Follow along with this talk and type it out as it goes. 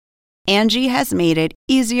Angie has made it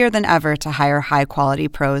easier than ever to hire high-quality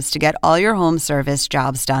pros to get all your home service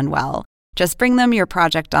jobs done well. Just bring them your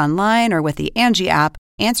project online or with the Angie app,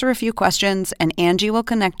 answer a few questions, and Angie will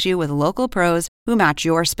connect you with local pros who match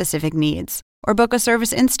your specific needs. Or book a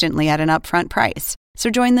service instantly at an upfront price. So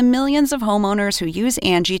join the millions of homeowners who use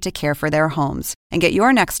Angie to care for their homes and get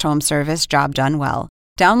your next home service job done well.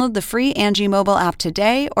 Download the free Angie mobile app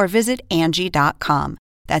today or visit Angie.com.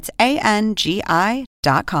 That's ANGI.com.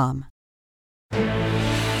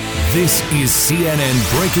 This is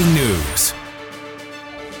CNN Breaking News.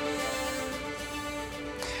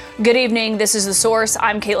 Good evening. This is The Source.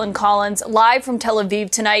 I'm Caitlin Collins, live from Tel Aviv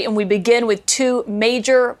tonight, and we begin with two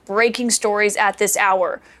major breaking stories at this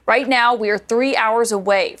hour. Right now, we are 3 hours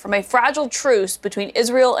away from a fragile truce between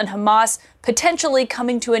Israel and Hamas potentially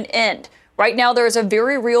coming to an end. Right now, there is a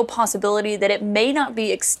very real possibility that it may not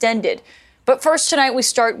be extended. But first tonight, we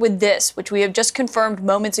start with this, which we have just confirmed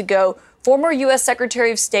moments ago. Former U.S.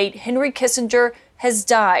 Secretary of State Henry Kissinger has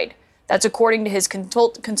died. That's according to his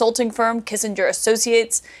consulting firm, Kissinger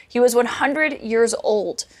Associates. He was 100 years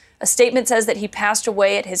old. A statement says that he passed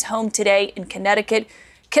away at his home today in Connecticut.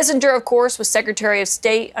 Kissinger, of course, was Secretary of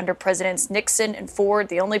State under Presidents Nixon and Ford,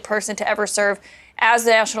 the only person to ever serve as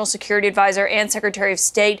the National Security Advisor and Secretary of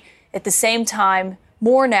State at the same time.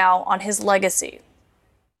 More now on his legacy.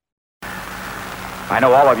 I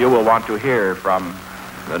know all of you will want to hear from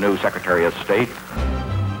the new Secretary of State.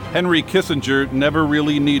 Henry Kissinger never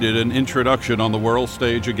really needed an introduction on the world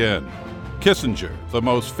stage again. Kissinger, the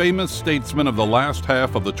most famous statesman of the last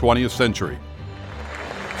half of the 20th century.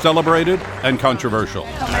 Celebrated and controversial.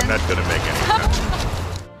 I'm not going to make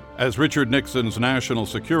any. As Richard Nixon's national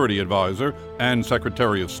security advisor and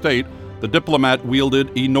Secretary of State, the diplomat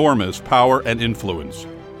wielded enormous power and influence.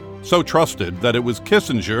 So trusted that it was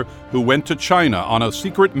Kissinger who went to China on a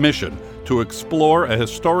secret mission to explore a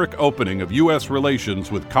historic opening of U.S.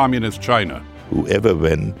 relations with Communist China. Whoever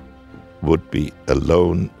went would be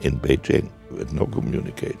alone in Beijing with no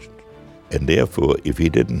communication. And therefore, if he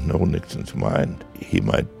didn't know Nixon's mind, he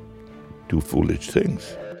might do foolish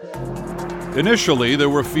things. Initially, there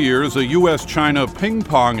were fears a U.S.-China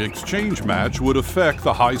ping-pong exchange match would affect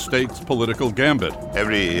the high-stakes political gambit.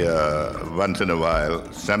 Every once in a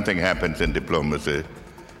while, something happens in diplomacy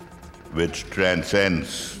which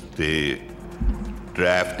transcends the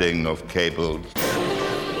drafting of cables.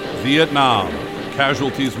 Vietnam.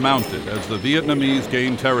 Casualties mounted as the Vietnamese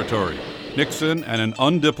gained territory. Nixon and an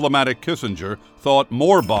undiplomatic Kissinger thought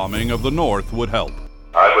more bombing of the North would help.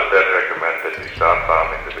 I would then recommend that we start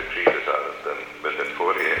bombing the Jesus hours than within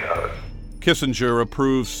 48 hours. Kissinger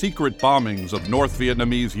approved secret bombings of North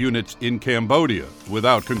Vietnamese units in Cambodia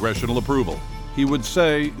without congressional approval. He would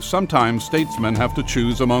say sometimes statesmen have to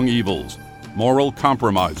choose among evils, moral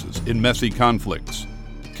compromises in messy conflicts.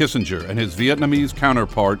 Kissinger and his Vietnamese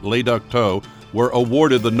counterpart, Le Duc Tho, were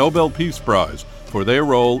awarded the Nobel Peace Prize for their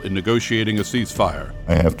role in negotiating a ceasefire.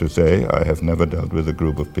 I have to say, I have never dealt with a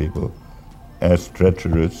group of people as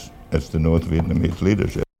treacherous as the North Vietnamese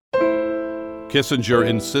leadership. Kissinger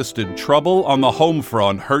insisted trouble on the home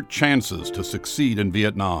front hurt chances to succeed in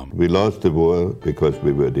Vietnam. We lost the war because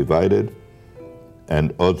we were divided,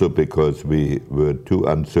 and also because we were too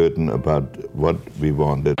uncertain about what we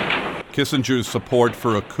wanted. Kissinger's support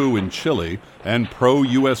for a coup in Chile and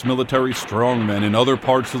pro-U.S. military strongmen in other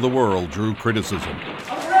parts of the world drew criticism.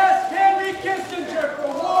 Arrest Henry Kissinger for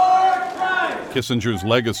war crimes! Kissinger's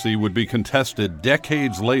legacy would be contested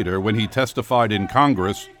decades later when he testified in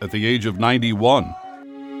Congress at the age of 91.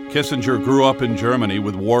 Kissinger grew up in Germany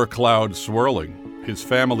with war clouds swirling. His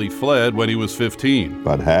family fled when he was 15.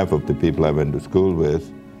 About half of the people I went to school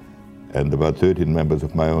with, and about 13 members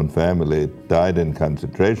of my own family, died in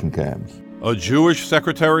concentration camps. A Jewish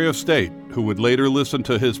Secretary of State who would later listen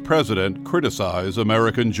to his president criticize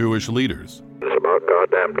American Jewish leaders. It's about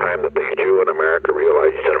goddamn time that the Jew in America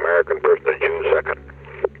realized he's an American first and Jew second.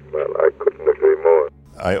 Well, I couldn't agree more.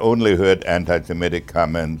 I only heard anti-Semitic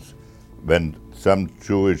comments when some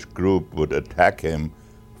Jewish group would attack him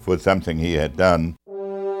for something he had done.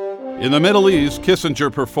 In the Middle East,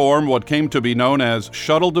 Kissinger performed what came to be known as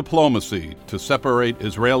shuttle diplomacy to separate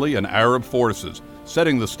Israeli and Arab forces,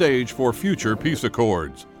 setting the stage for future peace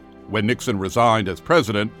accords. When Nixon resigned as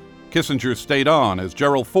president, Kissinger stayed on as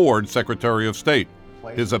Gerald Ford's Secretary of State.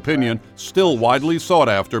 His opinion still widely sought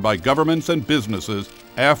after by governments and businesses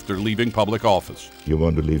after leaving public office. You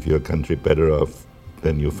want to leave your country better off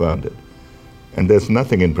than you found it. And there's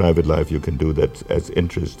nothing in private life you can do that's as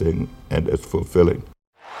interesting and as fulfilling.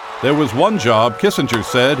 There was one job Kissinger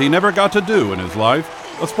said he never got to do in his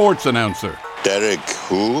life, a sports announcer. Derek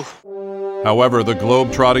who? However, the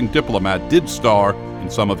globe-trotting diplomat did star in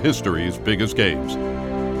some of history's biggest games.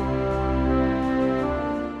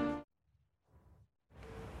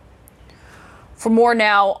 For more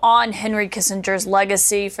now on Henry Kissinger's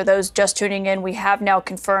legacy, for those just tuning in, we have now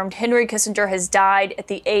confirmed Henry Kissinger has died at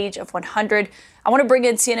the age of 100. I want to bring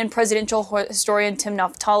in CNN presidential historian Tim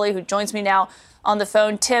Naftali, who joins me now on the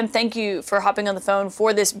phone. Tim, thank you for hopping on the phone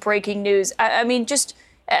for this breaking news. I mean, just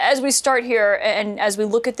as we start here and as we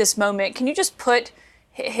look at this moment, can you just put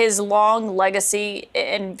his long legacy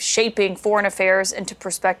in shaping foreign affairs into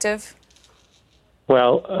perspective?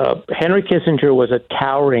 Well, Henry Kissinger was a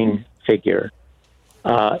towering figure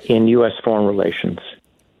in U.S. foreign relations,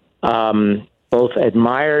 both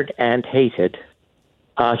admired and hated.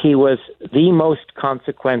 He was the most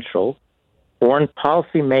consequential foreign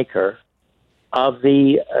policy maker of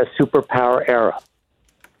the superpower era.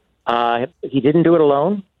 He didn't do it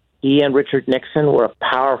alone. He and Richard Nixon were a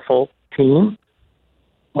powerful team,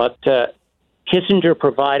 but Kissinger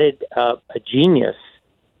provided a genius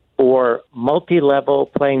for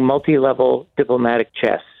playing multi-level diplomatic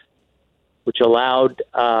chess, which allowed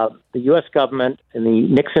the U.S. government and the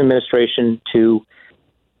Nixon administration to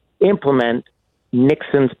implement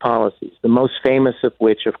Nixon's policies, the most famous of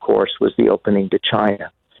which, of course, was the opening to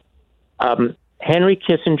China. Henry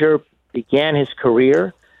Kissinger began his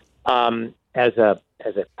career as a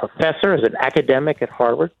professor, as an academic at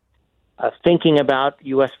Harvard, thinking about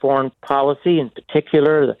U.S. foreign policy, in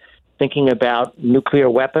particular, thinking about nuclear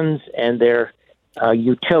weapons and their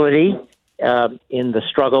utility in the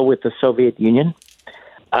struggle with the Soviet Union.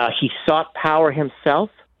 He sought power himself.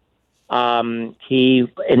 He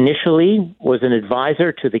initially was an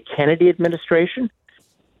advisor to the Kennedy administration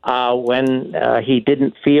when he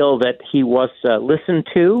didn't feel that he was listened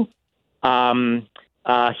to.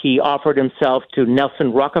 He offered himself to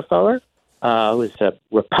Nelson Rockefeller, who was a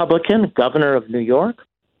Republican, governor of New York.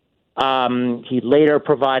 He later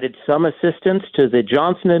provided some assistance to the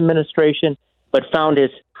Johnson administration, but found his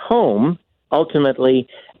home ultimately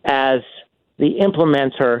as the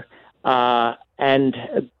implementer and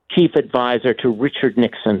chief advisor to Richard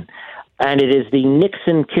Nixon. And it is the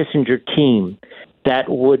Nixon-Kissinger team that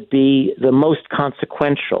would be the most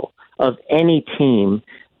consequential of any team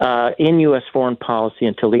in U.S. foreign policy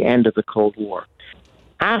until the end of the Cold War.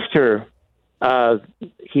 After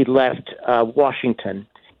he left Washington,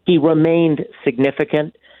 he remained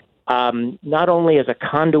significant, not only as a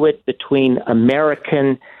conduit between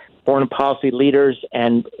American foreign policy leaders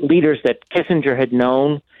and leaders that Kissinger had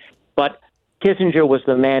known, but Kissinger was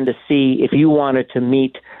the man to see if you wanted to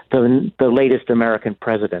meet the latest American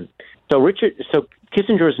president. So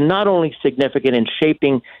Kissinger is not only significant in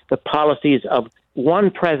shaping the policies of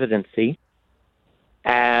one presidency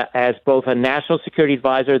as both a national security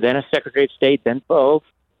advisor, then a secretary of state, then both,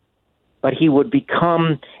 but he would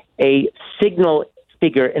become a signal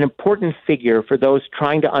figure, an important figure for those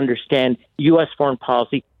trying to understand U.S. foreign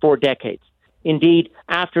policy for decades. Indeed,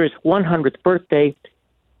 after his 100th birthday,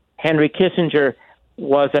 Henry Kissinger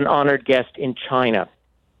was an honored guest in China.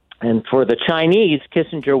 And for the Chinese,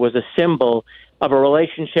 Kissinger was a symbol of a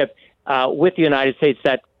relationship with the United States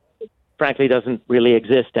that, frankly, doesn't really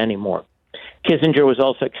exist anymore. Kissinger was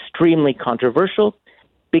also extremely controversial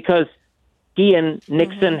because he and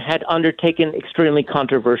Nixon had undertaken extremely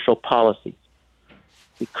controversial policies.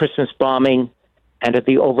 The Christmas bombing and at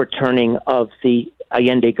the overturning of the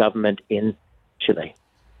Allende government in Chile.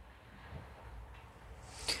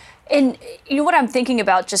 And you know what I'm thinking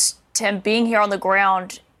about, just Tim, being here on the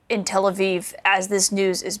ground in Tel Aviv as this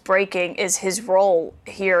news is breaking, is his role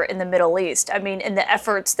here in the Middle East. I mean, in the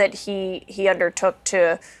efforts that he undertook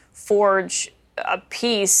to forge a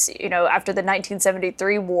peace, you know, after the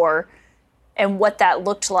 1973 war and what that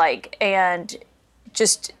looked like. And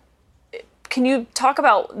just, can you talk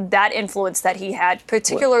about that influence that he had,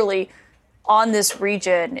 particularly on this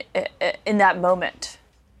region in that moment?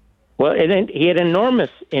 Well, he had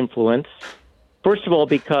enormous influence, first of all,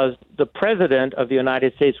 because the president of the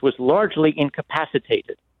United States was largely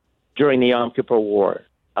incapacitated during the Yom Kippur War.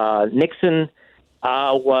 Nixon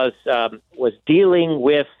was dealing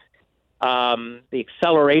with the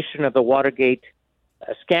acceleration of the Watergate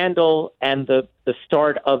scandal and the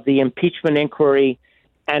start of the impeachment inquiry.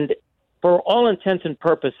 And for all intents and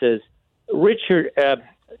purposes, Henry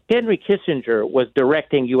Kissinger was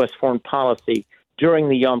directing U.S. foreign policy during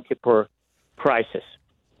the Yom Kippur crisis.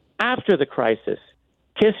 After the crisis,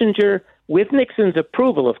 Kissinger, with Nixon's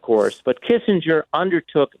approval, of course, but Kissinger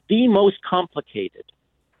undertook the most complicated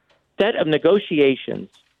set of negotiations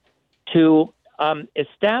to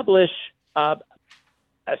establish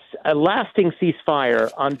a lasting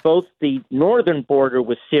ceasefire on both the northern border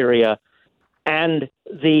with Syria and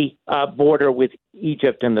the border with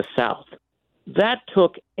Egypt in the south. That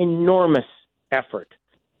took enormous effort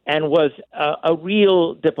and was a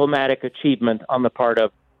real diplomatic achievement on the part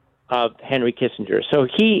of Henry Kissinger. So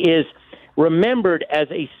he is remembered as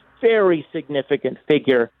a very significant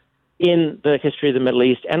figure in the history of the Middle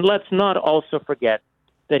East. And let's not also forget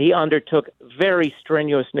that he undertook very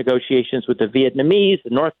strenuous negotiations with the Vietnamese,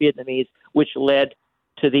 the North Vietnamese, which led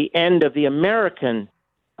to the end of the American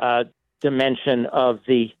dimension of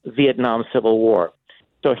the Vietnam Civil War.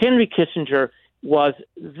 So Henry Kissinger was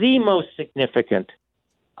the most significant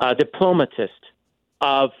diplomatist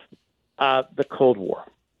of the Cold War,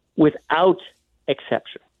 without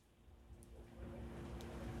exception.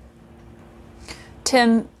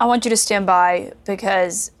 Tim, I want you to stand by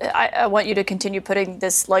because I want you to continue putting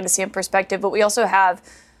this legacy in perspective. But we also have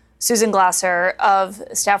Susan Glasser,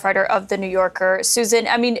 staff writer of The New Yorker. Susan,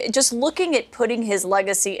 I mean, just looking at putting his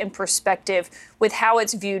legacy in perspective with how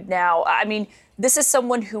it's viewed now, I mean, this is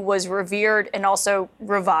someone who was revered and also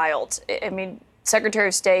reviled. I mean, Secretary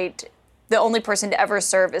of State, the only person to ever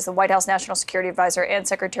serve as the White House National Security Advisor and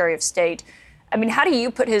Secretary of State. I mean, how do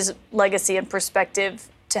you put his legacy in perspective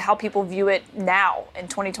to how people view it now in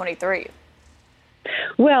 2023?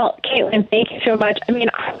 Well, Caitlin, thank you so much. I mean,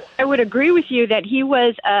 I would agree with you that he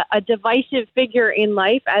was a divisive figure in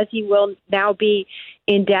life, as he will now be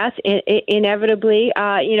in death, inevitably.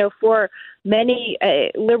 For many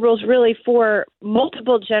liberals, really for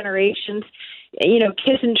multiple generations,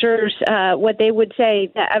 Kissinger's, what they would say,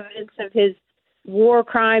 the evidence of his war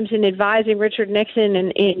crimes and advising Richard Nixon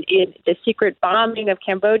in the secret bombing of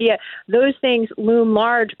Cambodia, those things loom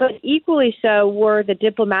large, but equally so were the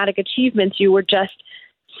diplomatic achievements you were just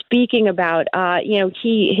speaking about.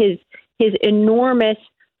 His enormous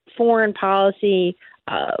foreign policy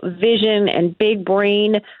vision and big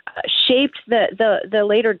brain shaped the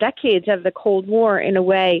later decades of the Cold War in a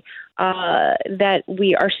way that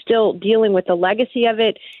we are still dealing with the legacy of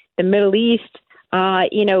it. The Middle East,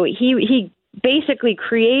 he basically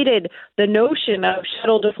created the notion of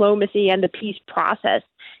shuttle diplomacy and the peace process.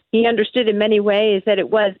 He understood in many ways that it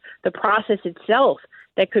was the process itself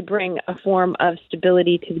that could bring a form of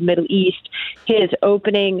stability to the Middle East. His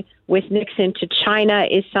opening with Nixon to China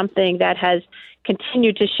is something that has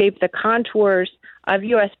continued to shape the contours of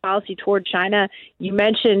U.S. policy toward China. You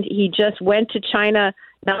mentioned he just went to China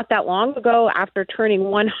not that long ago after turning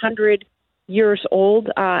 100 years old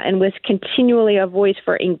and was continually a voice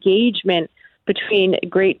for engagement between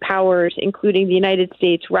great powers, including the United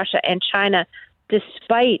States, Russia, and China,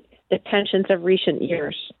 despite the tensions of recent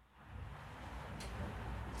years.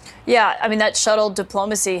 Yeah, I mean, that shuttle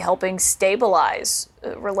diplomacy helping stabilize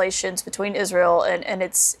relations between Israel and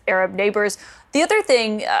its Arab neighbors. The other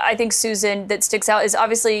thing I think, Susan, that sticks out is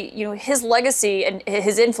obviously, his legacy and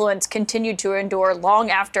his influence continued to endure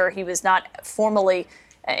long after he was not formally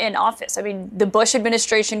in office. I mean, the Bush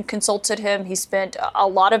administration consulted him. He spent a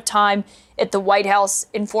lot of time at the White House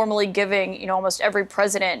informally giving, almost every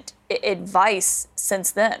president advice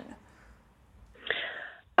since then.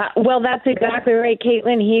 Well, that's exactly right,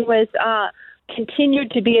 Caitlin. He was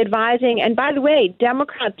continued to be advising. And by the way,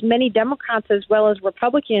 many Democrats as well as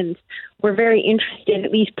Republicans were very interested,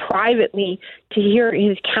 at least privately, to hear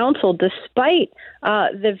his counsel, despite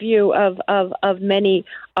the view of many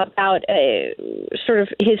about sort of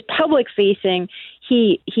his public facing.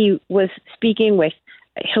 He was speaking with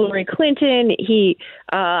Hillary Clinton. He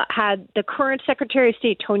had the current Secretary of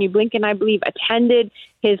State, Tony Blinken, I believe, attended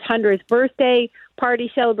his 100th birthday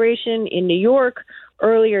party celebration in New York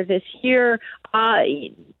earlier this year.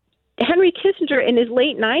 Henry Kissinger in his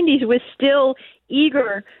late 90s was still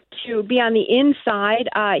eager to be on the inside.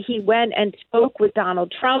 He went and spoke with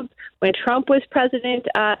Donald Trump when Trump was president.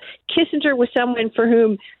 Kissinger was someone for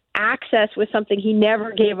whom access was something he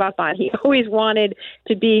never gave up on. He always wanted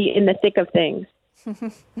to be in the thick of things.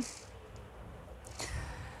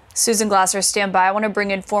 Susan Glasser, stand by. I want to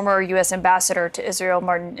bring in former U.S. Ambassador to Israel,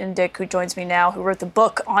 Martin Indyk, who joins me now, who wrote the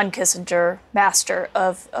book on Kissinger, Master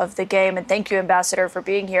of the Game. And thank you, Ambassador, for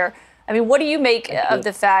being here. I mean, what do you make of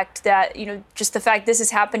the fact that, just the fact this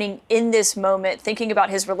is happening in this moment, thinking about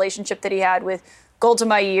his relationship that he had with Golda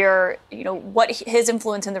Meir, what his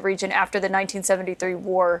influence in the region after the 1973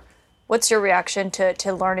 war? What's your reaction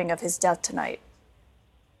to learning of his death tonight?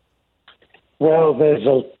 Well, there's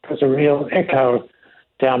a real echo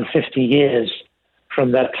down 50 years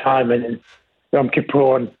from that time in Yom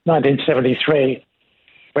Kippur in 1973,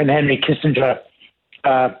 when Henry Kissinger,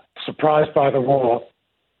 surprised by the war,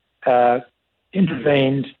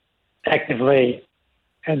 intervened actively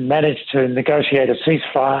and managed to negotiate a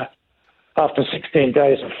ceasefire after 16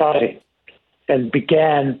 days of fighting, and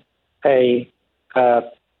began a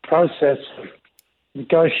process of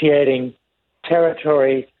negotiating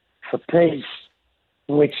territory for peace,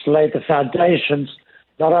 which laid the foundations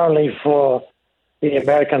not only for the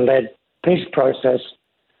American-led peace process,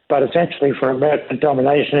 but essentially for American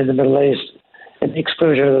domination in the Middle East and the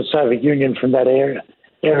exclusion of the Soviet Union from that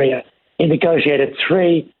area. He negotiated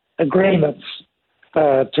 3 agreements,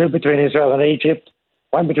 2 between Israel and Egypt,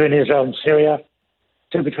 1 between Israel and Syria,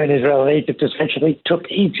 2 between Israel and Egypt, essentially took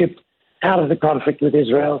Egypt out of the conflict with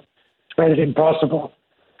Israel. It's made it impossible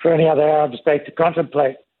for any other Arab state to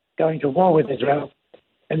contemplate going to war with Israel.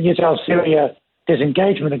 And the Israel-Syria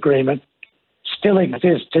disengagement agreement still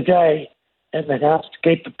exists today, and it helps to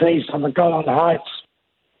keep the peace on the Golan Heights.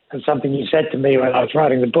 And something he said to me when I was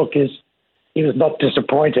writing the book is he was not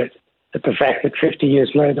disappointed at the fact that 50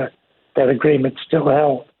 years later that agreement still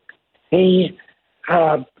held. He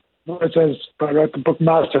was, as I wrote the book,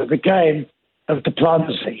 master of the game of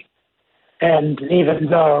diplomacy. And even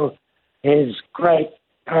though his great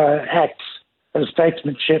acts of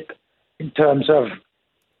statesmanship in terms of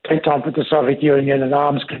détente with the Soviet Union and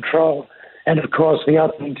arms control, and of course the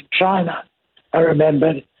opening to China, I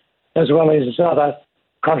remembered, as well as his other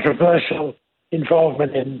controversial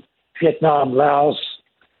involvement in Vietnam, Laos,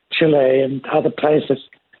 Chile, and other places.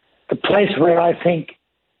 The place where I think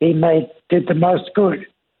he did the most good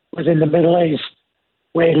was in the Middle East,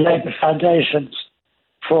 where he laid the foundations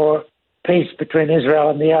for peace between Israel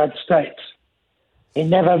and the Arab states. He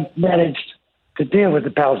never managed to deal with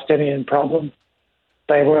the Palestinian problem.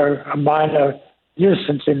 They were a minor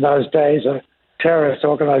nuisance in those days, a terrorist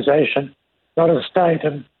organization, not a state,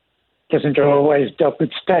 and Kissinger always dealt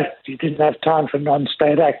with states. He didn't have time for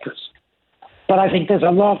non-state actors. But I think there's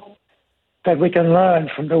a lot that we can learn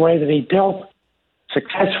from the way that he dealt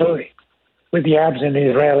successfully with the Arabs and the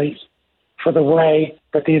Israelis for the way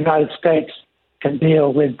that the United States can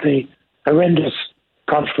deal with the horrendous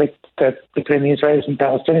conflict between the Israelis and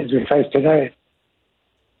Palestinians we face today.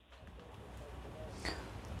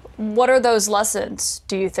 What are those lessons,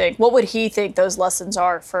 do you think? What would he think those lessons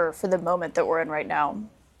are for the moment that we're in right now?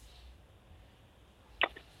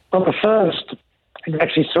 Well, the first, and you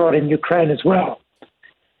actually saw it in Ukraine as well,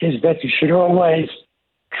 is that you should always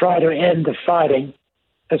try to end the fighting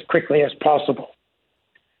as quickly as possible.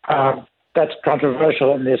 That's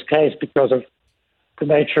controversial in this case because of the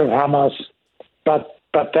nature of Hamas, but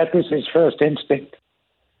that was his first instinct.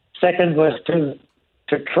 Second was to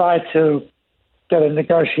try to get a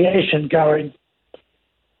negotiation going,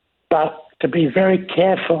 but to be very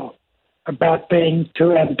careful about being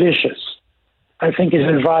too ambitious. I think his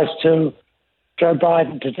advice to Joe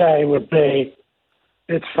Biden today would be,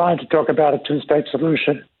 it's fine to talk about a two-state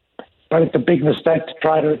solution, but it's a big mistake to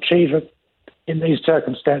try to achieve it in these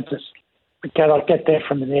circumstances. We cannot get there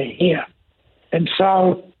from here. And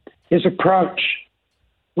so his approach,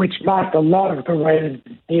 which marked a lot of the way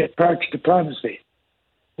that he approached diplomacy,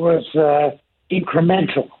 was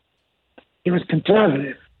incremental. He was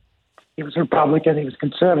conservative. He was Republican. He was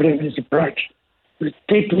conservative in his approach. He was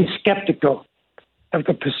deeply skeptical of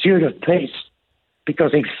the pursuit of peace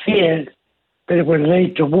because he feared that it would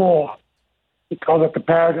lead to war. He called it the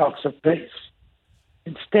paradox of peace.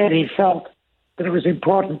 Instead, he felt that it was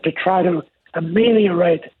important to try to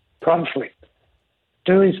ameliorate conflict,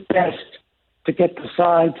 do his best to get the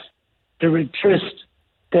sides to reduce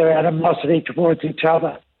their animosity towards each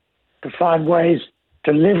other, to find ways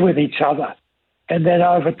to live with each other. And then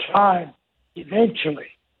over time, eventually,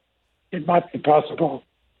 it might be possible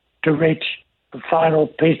to reach the final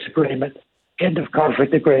peace agreement, end of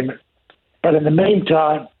conflict agreement. But in the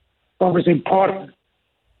meantime, what was important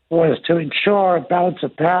was to ensure a balance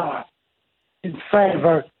of power in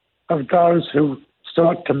favor of those who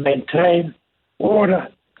sought to maintain order,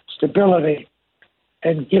 stability,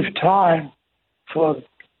 and give time for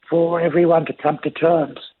everyone to come to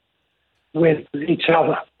terms with each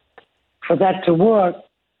other. For that to work,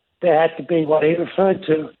 there had to be what he referred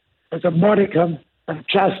to as a modicum of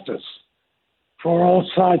justice for all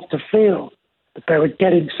sides to feel that they were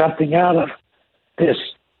getting something out of this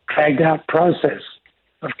dragged-out process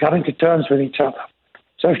of coming to terms with each other.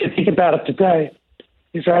 So if you think about it today,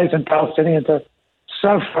 Israelis and Palestinians are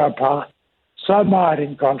so far apart, so mired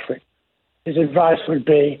in conflict. His advice would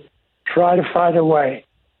be try to find a way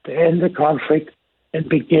to end the conflict and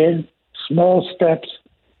begin small steps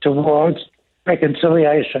towards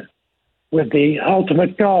reconciliation with the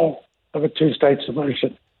ultimate goal of a two-state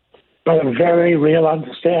solution, but a very real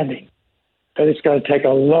understanding that it's going to take a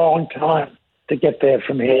long time to get there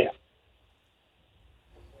from here.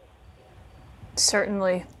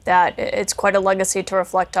 Certainly, that it's quite a legacy to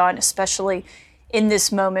reflect on, especially in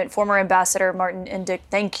this moment. Former Ambassador Martin Indyk,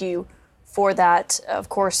 thank you for that. Of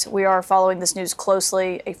course, we are following this news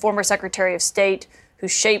closely. A former Secretary of State who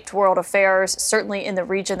shaped world affairs, certainly in the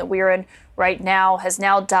region that we are in right now, has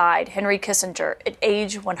now died. Henry Kissinger, at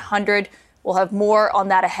age 100. We'll have more on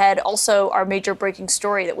that ahead. Also, our major breaking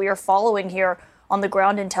story that we are following here on the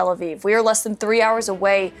ground in Tel Aviv. We are less than 3 hours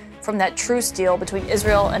away from that truce deal between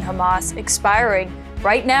Israel and Hamas expiring.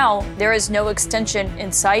 Right now, there is no extension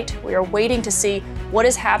in sight. We are waiting to see what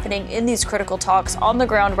is happening in these critical talks on the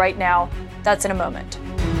ground right now. That's in a moment.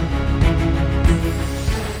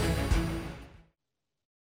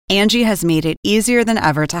 Angie has made it easier than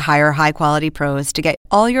ever to hire high-quality pros to get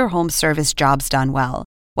all your home service jobs done well.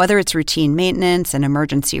 Whether it's routine maintenance, an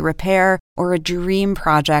emergency repair, or a dream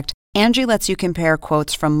project, Angie lets you compare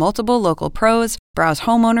quotes from multiple local pros, browse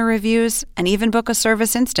homeowner reviews, and even book a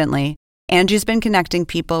service instantly. Angie's been connecting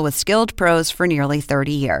people with skilled pros for nearly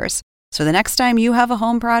 30 years. So the next time you have a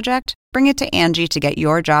home project, bring it to Angie to get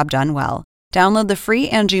your job done well. Download the free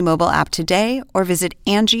Angie mobile app today or visit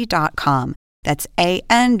Angie.com. That's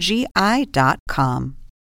ANGI.com.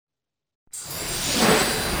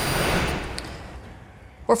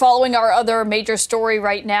 We're following our other major story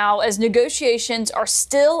right now as negotiations are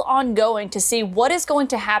still ongoing to see what is going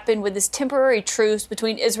to happen with this temporary truce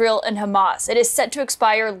between Israel and Hamas. It is set to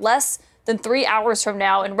expire less than 3 hours from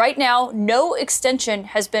now, and right now, no extension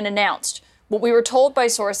has been announced. What we were told by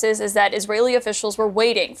sources is that Israeli officials were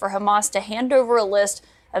waiting for Hamas to hand over a list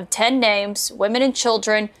of 10 names, women and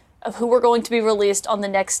children, of who were going to be released on the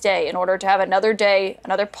next day in order to have another day,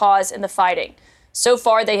 another pause in the fighting. So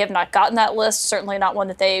far, they have not gotten that list, certainly not one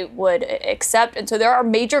that they would accept. And so there are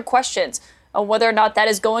major questions on whether or not that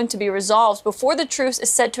is going to be resolved before the truce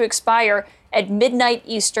is set to expire at midnight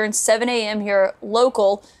Eastern, 7 a.m. here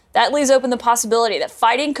local. That leaves open the possibility that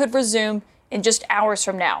fighting could resume in just hours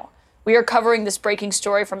from now. We are covering this breaking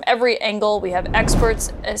story from every angle. We have expert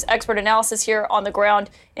analysis here on the ground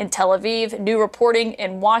in Tel Aviv, new reporting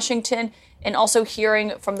in Washington, and also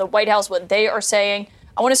hearing from the White House what they are saying.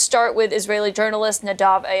 I want to start with Israeli journalist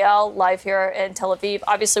Nadav Eyal, live here in Tel Aviv.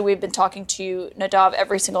 Obviously, we've been talking to you, Nadav,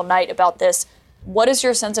 every single night about this. What is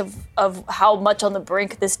your sense of how much on the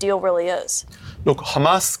brink this deal really is? Look,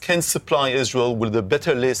 Hamas can supply Israel with a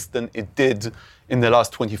better list than it did in the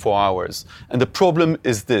last 24 hours. And the problem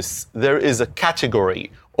is this. There is a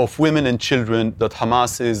category of women and children that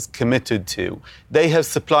Hamas is committed to. They have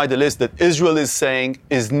supplied a list that Israel is saying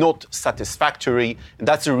is not satisfactory. And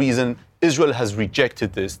that's the reason Israel has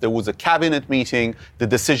rejected this. There was a cabinet meeting. The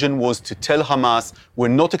decision was to tell Hamas, we're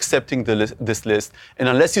not accepting this list. And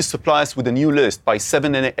unless you supply us with a new list by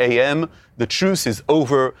 7 a.m., the truce is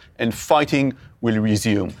over and fighting will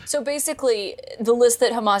resume. So basically, the list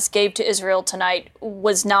that Hamas gave to Israel tonight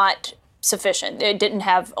was not sufficient. It didn't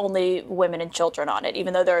have only women and children on it,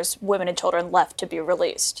 even though there's women and children left to be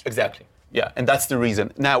released. Exactly. Yeah, and that's the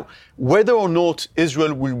reason. Now, whether or not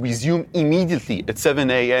Israel will resume immediately at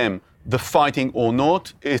 7 a.m., the fighting or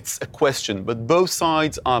not, it's a question. But both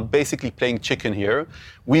sides are basically playing chicken here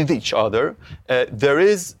with each other. There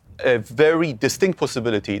is a very distinct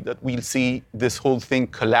possibility that we'll see this whole thing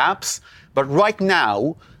collapse. But right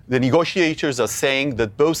now, the negotiators are saying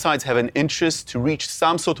that both sides have an interest to reach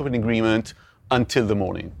some sort of an agreement until the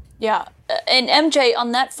morning. Yeah. And MJ,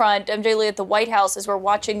 on that front, MJ Lee at the White House, as we're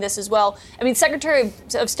watching this as well, I mean, Secretary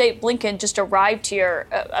of State Blinken just arrived here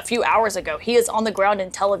a few hours ago. He is on the ground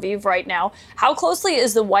in Tel Aviv right now. How closely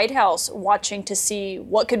is the White House watching to see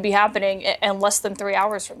what could be happening in less than 3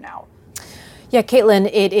 hours from now? Yeah, Caitlin,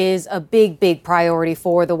 it is a big, big priority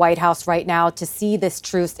for the White House right now to see this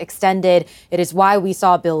truce extended. It is why we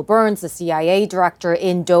saw Bill Burns, the CIA director,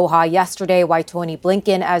 in Doha yesterday, why Tony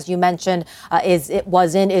Blinken, as you mentioned,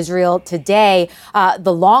 was in Israel today.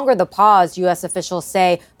 The longer the pause, U.S. officials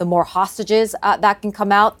say, the more hostages that can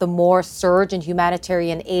come out, the more surge in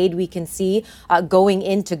humanitarian aid we can see going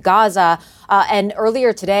into Gaza. And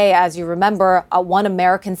earlier today, as you remember, one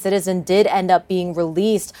American citizen did end up being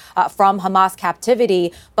released from Hamas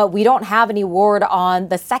captivity, but we don't have any word on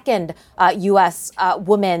the second U.S.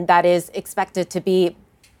 woman that is expected to be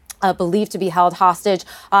believed to be held hostage,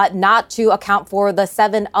 not to account for the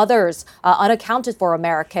 7 others unaccounted for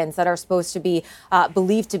Americans that are supposed to be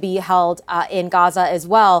believed to be held in Gaza as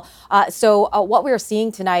well. So what we're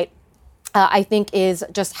seeing tonight I think, is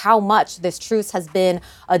just how much this truce has been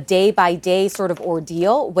a day-by-day sort of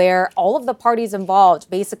ordeal where all of the parties involved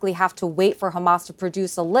basically have to wait for Hamas to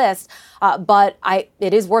produce a list. But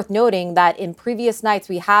it is worth noting that in previous nights,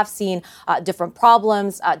 we have seen different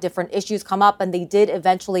problems, different issues come up, and they did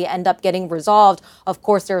eventually end up getting resolved. Of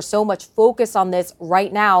course, there's so much focus on this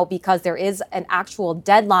right now because there is an actual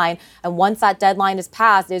deadline. And once that deadline is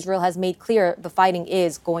passed, Israel has made clear the fighting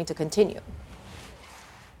is going to continue.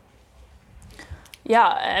 Yeah,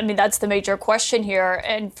 I mean, that's the major question here.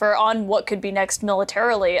 And on what could be next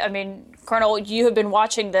militarily, I mean, Colonel, you have been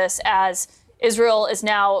watching this as Israel is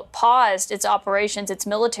now paused its operations, its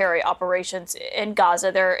military operations in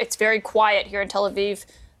Gaza. It's very quiet here in Tel Aviv.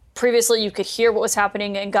 Previously, you could hear what was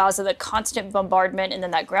happening in Gaza, the constant bombardment and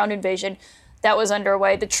then that ground invasion that was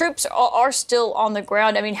underway. The troops are still on the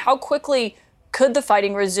ground. I mean, how quickly could the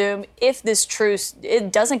fighting resume if this truce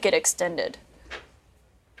doesn't get extended?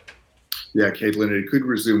 Yeah, Caitlin, it could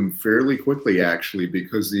resume fairly quickly, actually,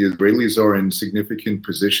 because the Israelis are in significant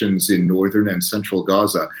positions in northern and central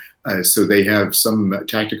Gaza. So they have some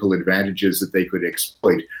tactical advantages that they could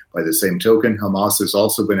exploit. By the same token, Hamas has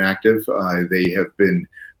also been active. They have been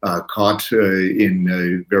caught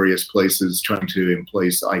in various places trying to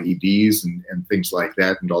emplace IEDs and things like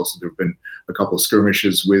that. And also there have been a couple of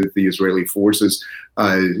skirmishes with the Israeli forces,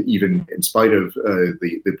 even in spite of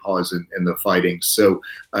the pause in the fighting. So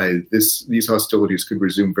these hostilities could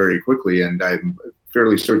resume very quickly. And I'm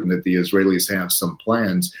fairly certain that the Israelis have some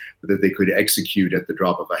plans that they could execute at the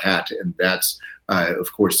drop of a hat. And that's,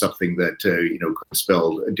 of course, something that could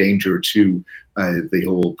spell danger to the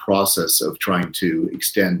whole process of trying to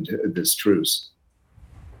extend this truce.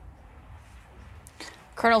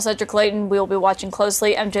 Colonel Cedric Leighton, we will be watching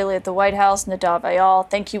closely. MJ Lee at the White House, Nadav Ayal,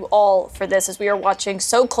 thank you all for this as we are watching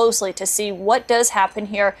so closely to see what does happen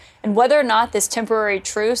here and whether or not this temporary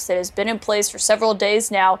truce that has been in place for several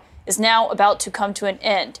days now is now about to come to an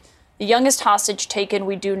end. The youngest hostage taken,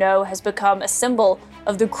 we do know, has become a symbol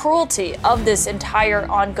of the cruelty of this entire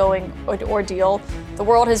ongoing ordeal. The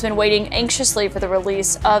world has been waiting anxiously for the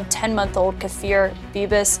release of 10-month-old Kfir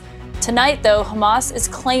Bibas. Tonight, though, Hamas is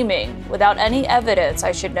claiming, without any evidence,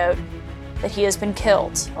 I should note, that he has been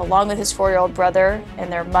killed, along with his 4-year-old brother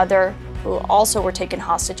and their mother, who also were taken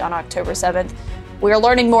hostage on October 7th. We are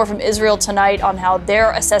learning more from Israel tonight on how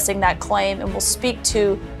they're assessing that claim, and we'll speak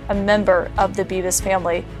to a member of the Bibas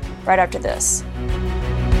family right after this.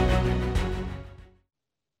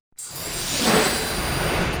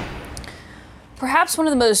 Perhaps one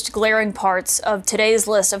of the most glaring parts of today's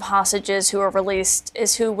list of hostages who are released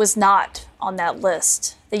is who was not on that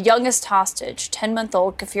list. The youngest hostage,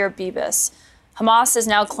 10-month-old Kfir Bibas. Hamas is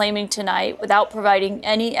now claiming tonight, without providing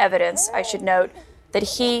any evidence, I should note, that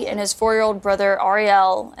he and his 4-year-old brother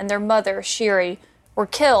Ariel and their mother Shiri were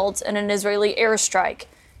killed in an Israeli airstrike.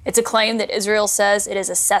 It's a claim that Israel says it is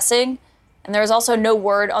assessing, and there is also no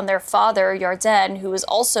word on their father, Yarden, who was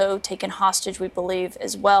also taken hostage, we believe,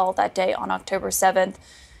 as well that day on October 7th.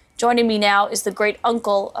 Joining me now is the great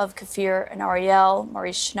uncle of Kfir and Ariel,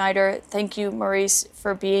 Maurice Schneider. Thank you, Maurice,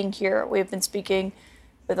 for being here. We have been speaking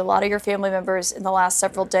with a lot of your family members in the last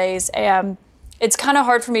several days, and it's kind of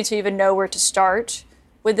hard for me to even know where to start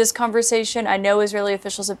with this conversation. I know Israeli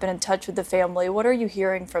officials have been in touch with the family. What are you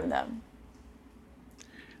hearing from them?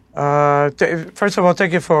 First of all,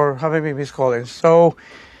 thank you for having me, Ms. Collins. So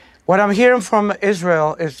what I'm hearing from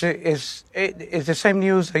Israel is the same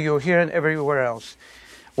news that you're hearing everywhere else.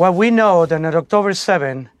 What we know that on October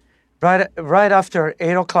 7, right after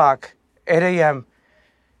 8 a.m.,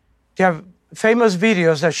 there are famous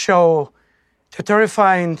videos that show the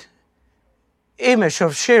terrifying image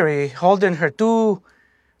of Shiri holding her 2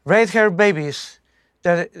 red-haired babies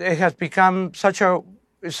that it has become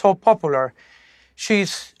so popular.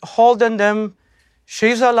 She's holding them.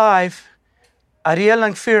 She's alive. Ariel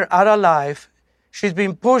and Kfir are alive. She's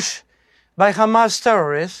been pushed by Hamas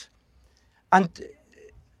terrorists. And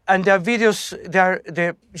there are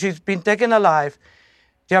videos, she's been taken alive.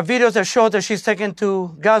 There are videos that show that she's taken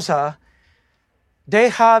to Gaza. They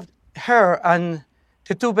have her and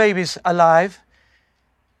the 2 babies alive.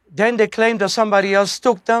 Then they claim that somebody else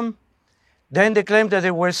took them. Then they claim that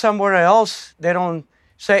they were somewhere else. They don't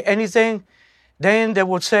say anything. Then they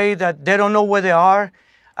would say that they don't know where they are.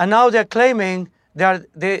 And now they're claiming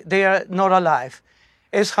they are not alive.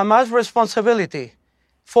 It's Hamas' responsibility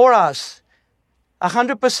for us,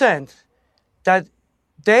 100%, that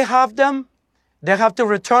they have them, they have to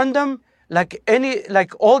return them like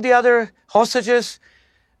all the other hostages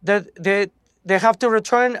that they have to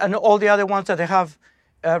return, and all the other ones that they have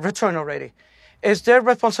returned already. It's their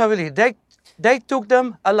responsibility. They took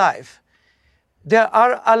them alive. they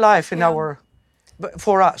are alive in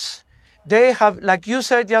for us. They have, like you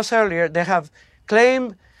said just earlier, they have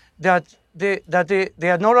claimed that they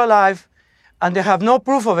are not alive, and they have no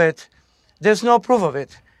proof of it. There's no proof of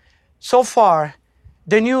it. So far,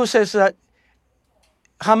 the news is that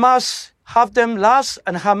Hamas have them last,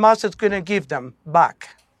 and Hamas is going to give them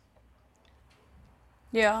back.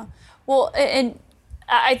 Yeah. Well, and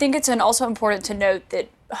I think it's also important to note that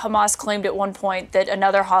Hamas claimed at one point that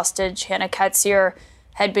another hostage, Hannah Katzir,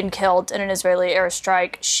 had been killed in an Israeli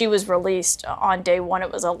airstrike. She was released on day one.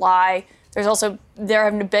 It was a lie. There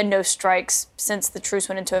have been no strikes since the truce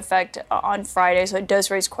went into effect on Friday, so it does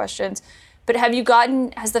raise questions. But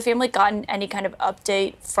has the family gotten any kind of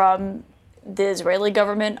update from the Israeli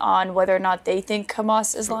government on whether or not they think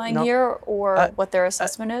Hamas is lying here, or what their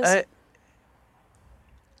assessment is?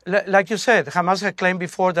 Like you said, Hamas had claimed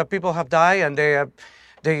before that people have died and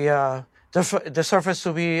the surface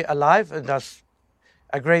to be alive, and that's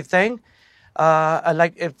a great thing.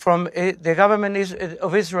 From the government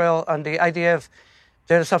of Israel and the IDF,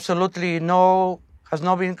 there's absolutely has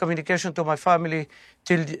not been communication to my family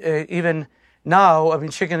till even now. I've been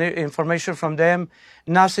checking information from them.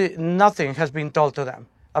 Nothing has been told to them.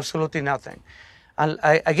 Absolutely nothing. And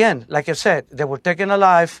again, like I said, they were taken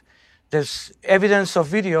alive. There's evidence of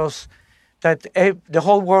videos that the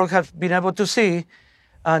whole world has been able to see,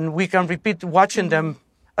 and we can repeat watching them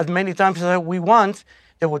as many times as we want.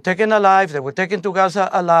 They were taken alive. They were taken to Gaza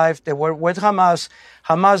alive. They were with Hamas.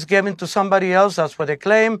 Hamas gave them to somebody else. That's what they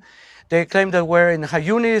claim. They claim that we're in Han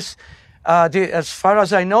Yunis. As far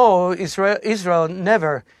as I know, Israel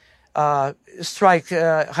never strike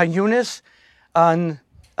Han Yunis. And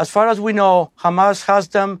as far as we know, Hamas has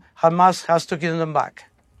them. Hamas has to give them back.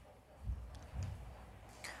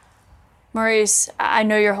 Maurice, I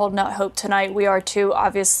know you're holding out hope tonight. We are too,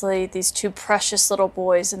 obviously, these two precious little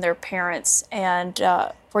boys and their parents. And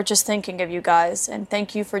we're just thinking of you guys. And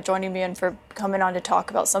thank you for joining me and for coming on to talk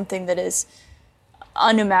about something that is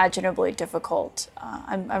unimaginably difficult.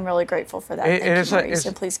 I'm really grateful for that. Thank you, Maurice.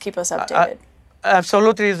 And please keep us updated.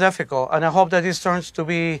 Absolutely, it's difficult. And I hope that this ends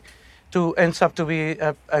up to be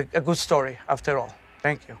a good story after all.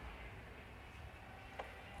 Thank you.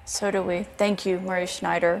 So do we. Thank you, Maurice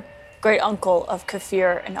Schneider, great uncle of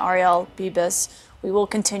Kfir and Ariel Bibas. We will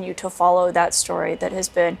continue to follow that story that has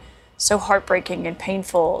been so heartbreaking and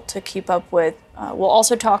painful to keep up with. We'll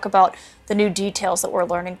also talk about the new details that we're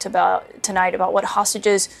learning tonight about what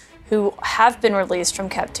hostages who have been released from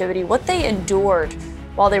captivity, what they endured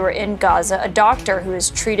while they were in Gaza. A doctor who has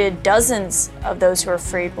treated dozens of those who are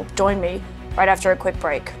freed will join me right after a quick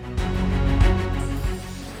break.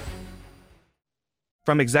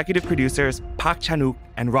 From executive producers Park Chan-wook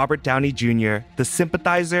and Robert Downey Jr., The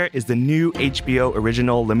Sympathizer is the new HBO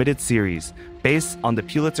original limited series based on the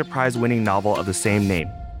Pulitzer Prize-winning novel of the same name.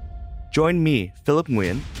 Join me, Philip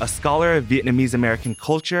Nguyen, a scholar of Vietnamese-American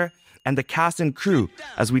culture, and the cast and crew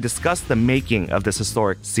as we discuss the making of this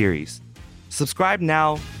historic series. Subscribe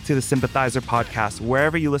now to the Sympathizer podcast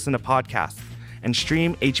wherever you listen to podcasts, and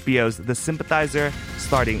stream HBO's The Sympathizer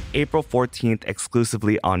starting April 14th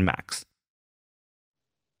exclusively on Max.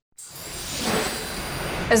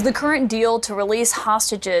 As the current deal to release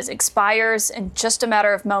hostages expires in just a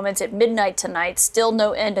matter of moments at midnight tonight, still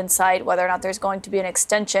no end in sight whether or not there's going to be an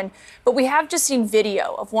extension. But we have just seen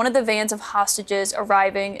video of one of the vans of hostages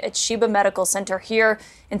arriving at Sheba Medical Center here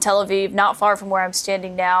in Tel Aviv, not far from where I'm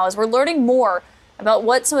standing now, as we're learning more about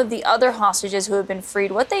what some of the other hostages who have been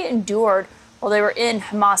freed, what they endured while they were in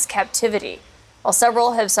Hamas captivity. While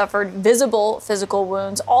several have suffered visible physical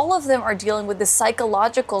wounds, all of them are dealing with the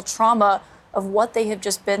psychological trauma of what they have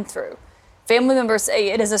just been through. Family members say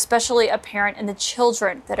it is especially apparent in the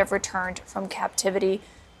children that have returned from captivity.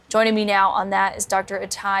 Joining me now on that is Dr.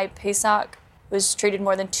 Itai Pesach, who has treated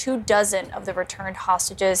more than 24 of the returned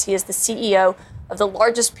hostages. He is the CEO of the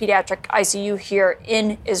largest pediatric ICU here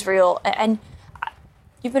in Israel. And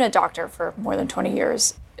you've been a doctor for more than 20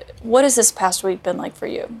 years. What has this past week been like for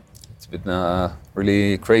you? It's been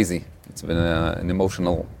really crazy. It's been an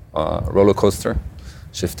emotional roller coaster,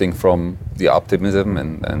 shifting from the optimism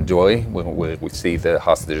and joy when we see the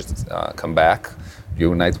hostages come back,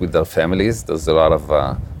 reunite with their families. There's a lot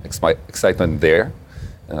of excitement there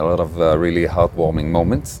and a lot of really heartwarming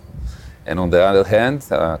moments. And on the other hand,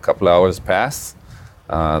 a couple hours pass,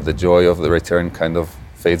 the joy of the return kind of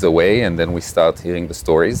fades away, and then we start hearing the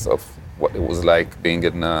stories of what it was like being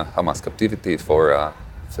in Hamas captivity for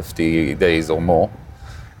 50 days or more.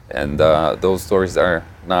 And those stories are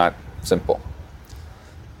not simple.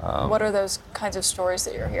 What are those kinds of stories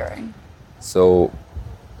that you're hearing? So,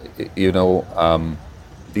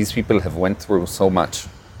 these people have went through so much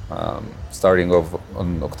starting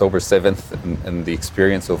on October 7th and the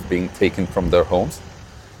experience of being taken from their homes,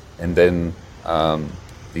 and then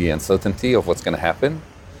the uncertainty of what's going to happen,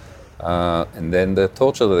 and then the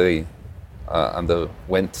torture that they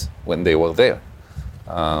underwent when they were there.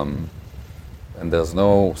 And there's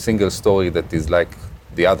no single story that is like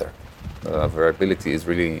the other. Variability is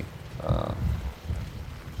really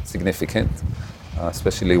significant,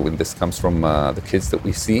 especially when this comes from the kids that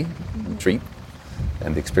we see and treat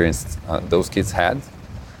and the experience those kids had.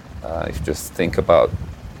 If you just think about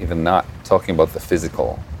even not talking about the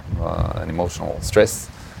physical and emotional stress,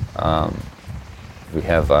 we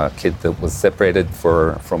have a kid that was separated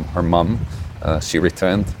from her mom. She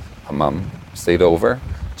returned, her mom stayed over.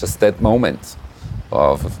 Just that moment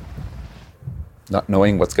of not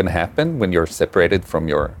knowing what's going to happen when you're separated from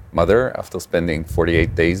your mother after spending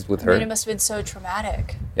 48 days with her. I mean, it must have been so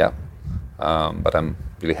traumatic. Yeah, but I'm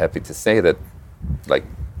really happy to say that, like,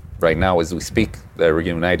 right now as we speak, they're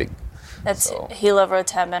reuniting. That's Hila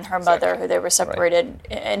Rotem and her mother, who they were separated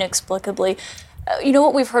inexplicably. You know,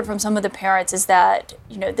 what we've heard from some of the parents is that,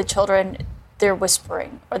 you know, the children, they're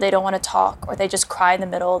whispering, or they don't want to talk, or they just cry in the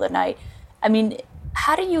middle of the night. I mean,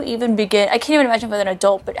 how do you even begin? I can't even imagine with an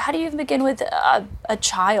adult, but how do you even begin with a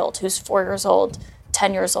child who's 4 years old,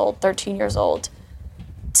 10 years old, 13 years old,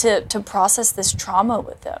 to process this trauma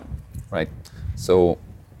with them? Right. So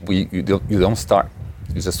you don't start.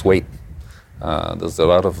 You just wait. There's a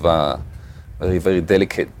lot of very, very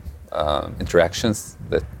delicate interactions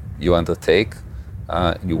that you undertake.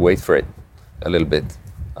 You wait for it a little bit.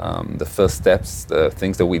 The first steps, the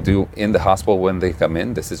things that we do in the hospital when they come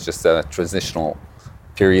in, this is just a transitional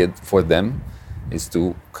period for them, is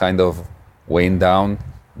to kind of wane down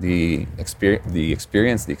the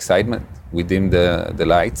experience, the excitement. We dim the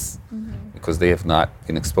lights because they have not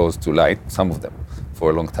been exposed to light, some of them, for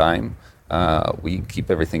a long time. We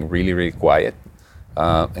keep everything really, really quiet.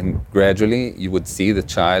 And gradually you would see the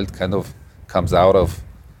child kind of comes out of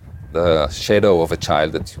the shadow of a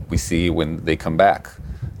child that we see when they come back.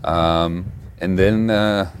 And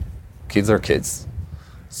then kids are kids.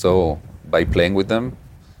 So by playing with them,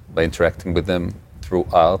 by interacting with them through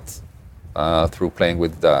art, through playing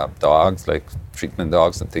with dogs, like treatment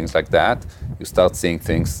dogs and things like that, you start seeing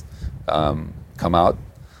things come out.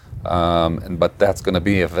 But that's going to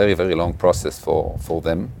be a very, very long process for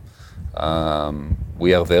them.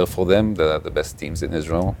 We are there for them. The best teams in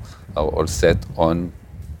Israel are all set on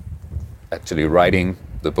actually writing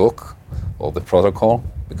the book or the protocol,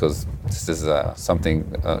 because this is something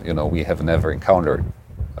we have never encountered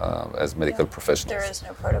as medical professionals. There is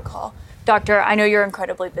no protocol. Doctor, I know you're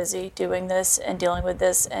incredibly busy doing this and dealing with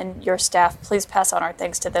this, and your staff, please pass on our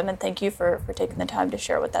thanks to them, and thank you for taking the time to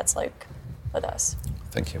share what that's like with us.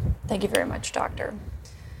 Thank you. Thank you very much, Doctor.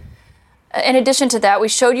 In addition to that, we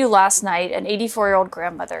showed you last night an 84-year-old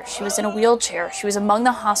grandmother. She was in a wheelchair. She was among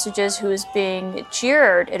the hostages who was being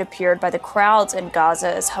jeered, it appeared, by the crowds in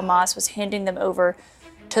Gaza as Hamas was handing them over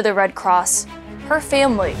to the Red Cross. Her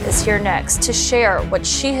family is here next to share what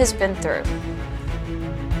she has been through.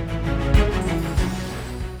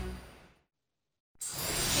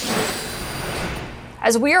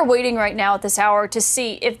 As we are waiting right now at this hour to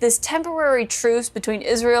see if this temporary truce between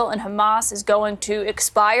Israel and Hamas is going to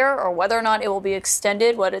expire or whether or not it will be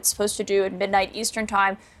extended, what it's supposed to do at midnight Eastern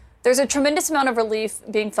time, there's a tremendous amount of relief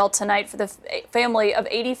being felt tonight for the family of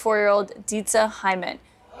 84-year-old Ditza Hyman.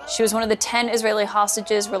 She was one of the 10 Israeli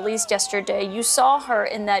hostages released yesterday. You saw her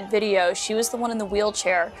in that video. She was the one in the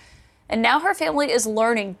wheelchair. And now her family is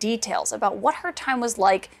learning details about what her time was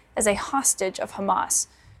like as a hostage of Hamas.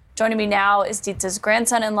 Joining me now is Ditza's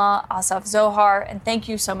grandson-in-law, Asaf Zohar, and thank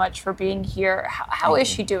you so much for being here. How is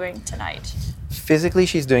she doing tonight? Physically,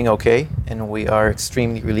 she's doing okay, and we are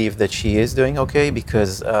extremely relieved that she is doing okay,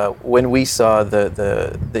 because when we saw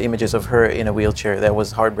the images of her in a wheelchair, that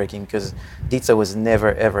was heartbreaking, because Ditza was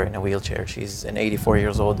never, ever in a wheelchair. She's an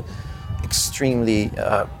 84-year-old, extremely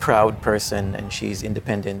proud person, and she's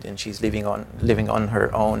independent, and she's living on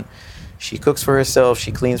her own. She cooks for herself,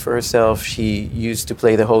 she cleans for herself. She used to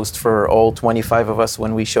play the host for all 25 of us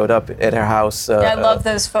when we showed up at her house. I love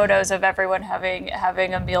those photos of everyone having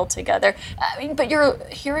a meal together. I mean, but you're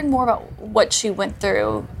hearing more about what she went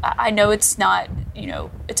through. I know it's not,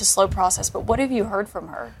 it's a slow process, but what have you heard from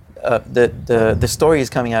her? The story is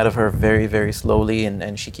coming out of her very, very slowly,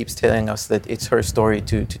 and she keeps telling us that it's her story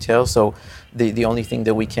to tell. So the only thing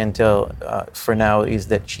that we can tell for now is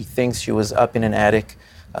that she thinks she was up in an attic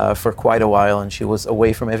for quite a while, and she was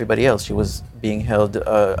away from everybody else. She was being held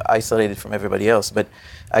isolated from everybody else. But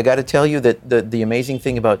I got to tell you that the amazing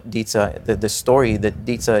thing about Ditsa, the story that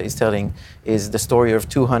Ditsa is telling, is the story of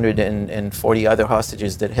 240 other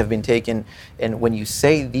hostages that have been taken. And when you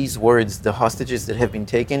say these words, the hostages that have been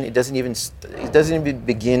taken, it doesn't even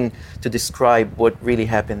begin to describe what really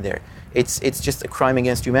happened there. It's just a crime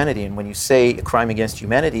against humanity. And when you say a crime against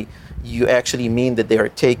humanity, you actually mean that they are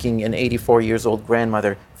taking an 84-year-old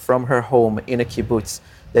grandmother from her home in a kibbutz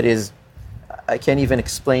that is, I can't even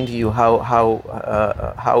explain to you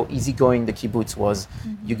how easygoing the kibbutz was.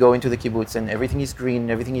 Mm-hmm. You go into the kibbutz and everything is green,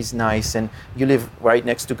 everything is nice, and you live right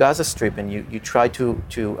next to Gaza Strip, and you try to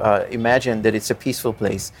imagine that it's a peaceful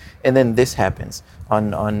place. And then this happens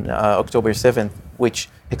on October 7th, which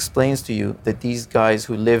explains to you that these guys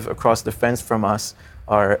who live across the fence from us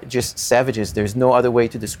are just savages. There's no other way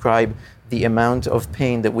to describe the amount of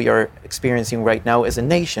pain that we are experiencing right now as a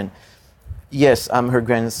nation. Yes, I'm her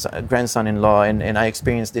grandson-in-law, and I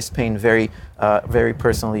experienced this pain very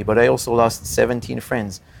personally, but I also lost 17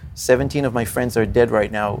 friends. 17 of my friends are dead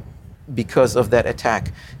right now because of that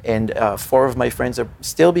attack, and 4 of my friends are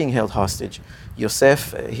still being held hostage.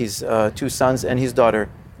 Yosef, his 2 sons, and his daughter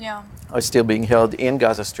are still being held in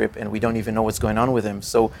Gaza Strip, and we don't even know what's going on with them.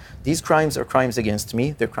 So these crimes are crimes against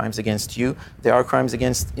me. They're crimes against you. They are crimes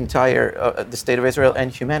against entire the state of Israel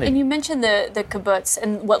and humanity. And you mentioned the kibbutz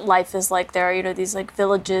and what life is like there. You know, these like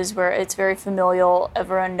villages where it's very familial.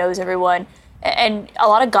 Everyone knows everyone. And a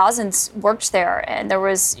lot of Gazans worked there. And there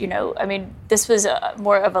was, you know, I mean, this was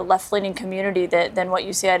more of a left-leaning community than what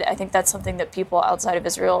you said. I think that's something that people outside of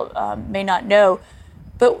Israel may not know.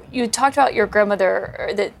 But you talked about your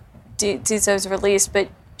grandmother that Ditsa was released, but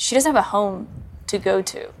she doesn't have a home to go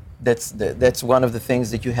to. That's one of the things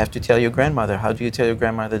that you have to tell your grandmother. How do you tell your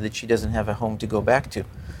grandmother that she doesn't have a home to go back to?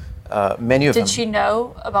 Many of them. Did she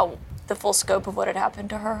know about the full scope of what had happened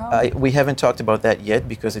to her home? We haven't talked about that yet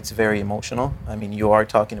because it's very emotional. I mean, you are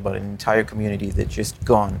talking about an entire community that's just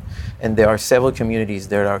gone. And there are several communities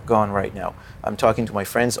that are gone right now. I'm talking to my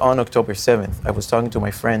friends on October 7th. I was talking to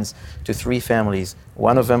my friends, to 3 families.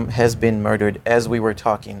 One of them has been murdered as we were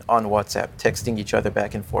talking on WhatsApp, texting each other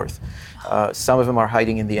back and forth. Some of them are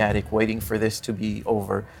hiding in the attic, waiting for this to be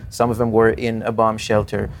over. Some of them were in a bomb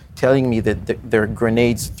shelter, telling me that there are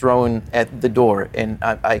grenades thrown at the door. And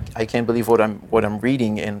I can't believe what I'm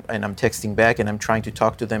reading, and I'm texting back, and I'm trying to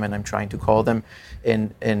talk to them, and I'm trying to call them.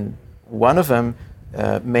 And one of them,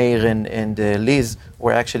 Meir and Liz,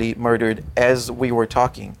 were actually murdered as we were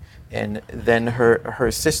talking. And then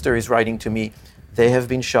her sister is writing to me, they have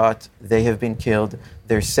been shot, they have been killed.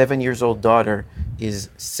 Their 7-year-old daughter is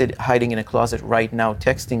hiding in a closet right now,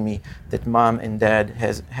 texting me that mom and dad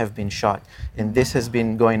have been shot. And this has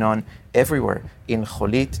been going on everywhere. In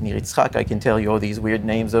Cholit, Nir Yitzchak, I can tell you all these weird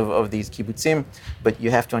names of these kibbutzim, but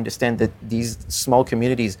you have to understand that these small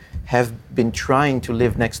communities have been trying to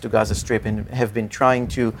live next to Gaza Strip and have been trying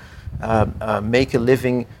to make a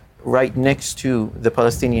living right next to the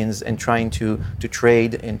Palestinians and trying to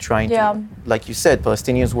trade and trying to, like you said,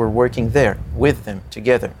 Palestinians were working there with them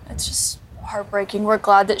together. It's just heartbreaking. We're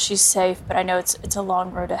glad that she's safe, but I know it's a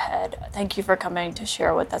long road ahead. Thank you for coming to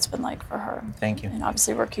share what that's been like for her. Thank you. And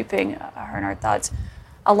obviously we're keeping her in our thoughts.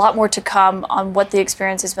 A lot more to come on what the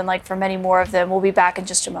experience has been like for many more of them. We'll be back in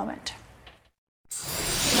just a moment.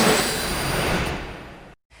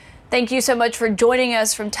 Thank you so much for joining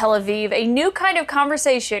us from Tel Aviv. A new kind of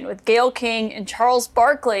conversation with Gayle King and Charles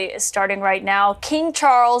Barkley is starting right now. King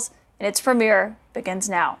Charles and its premiere begins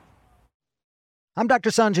now. I'm Dr.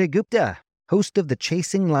 Sanjay Gupta, host of the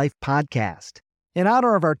Chasing Life podcast. In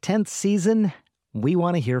honor of our 10th season, we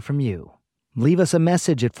want to hear from you. Leave us a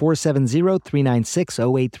message at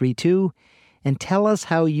 470-396-0832 and tell us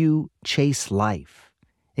how you chase life.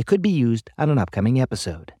 It could be used on an upcoming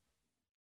episode.